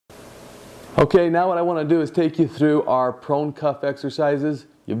Okay, now what I want to do is take you through our prone cuff exercises.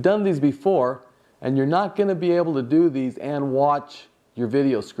 You've done these before, and you're not going to be able to do these and watch your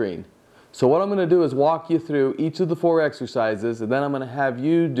video screen. So what I'm going to do is walk you through each of the 4 exercises, and then I'm going to have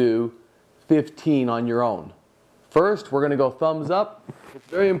you do 15 on your own. First, we're going to go thumbs up. It's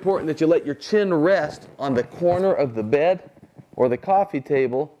very important that you let your chin rest on the corner of the bed or the coffee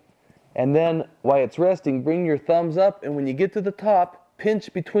table, and then while it's resting, bring your thumbs up, and when you get to the top,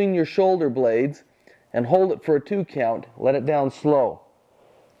 pinch between your shoulder blades and hold it for a 2 count. Let it down slow.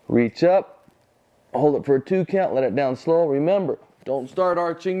 Reach up, hold it for a 2 count, let it down slow. Remember, don't start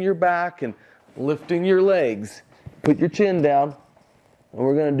arching your back and lifting your legs. Put your chin down, and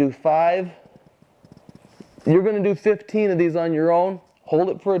we're going to do 5. You're going to do 15 of these on your own. Hold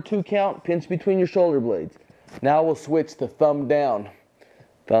it for a 2 count, pinch between your shoulder blades. Now we'll switch to thumb down.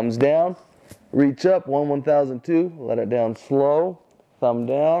 Thumbs down, reach up, 1002, let it down slow. Thumb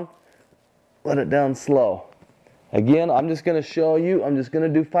down, let it down slow. Again, I'm just going to show you, I'm just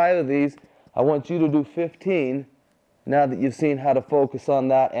going to do 5 of these. I want you to do 15 now that you've seen how to focus on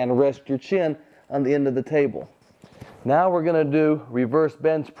that and rest your chin on the end of the table. Now we're going to do reverse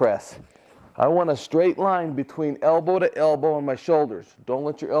bench press. I want a straight line between elbow to elbow on my shoulders. Don't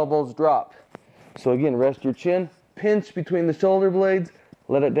let your elbows drop. So again, rest your chin, pinch between the shoulder blades,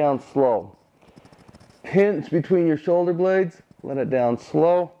 let it down slow. Pinch between your shoulder blades, let it down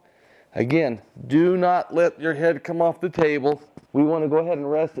slow. Again, do not let your head come off the table. We want to go ahead and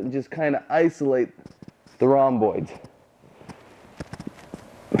rest it and just kind of isolate the rhomboids.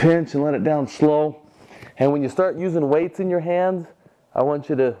 Pinch and let it down slow. And when you start using weights in your hands, I want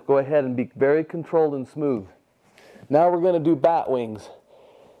you to go ahead and be very controlled and smooth. Now we're going to do bat wings.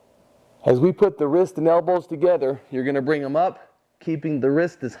 As we put the wrist and elbows together, you're going to bring them up, keeping the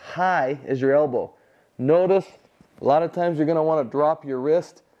wrist as high as your elbow. Notice, a lot of times you're going to want to drop your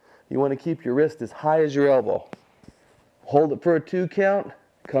wrist. You want to keep your wrist as high as your elbow. Hold it for a 2 count,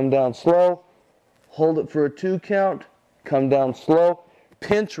 come down slow. Hold it for a 2 count, come down slow.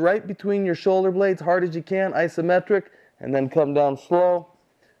 Pinch right between your shoulder blades, hard as you can, isometric, and then come down slow.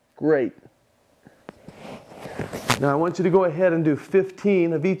 Great. Now I want you to go ahead and do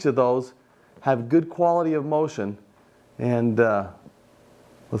 15 of each of those. Have good quality of motion, and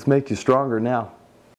let's make you stronger now.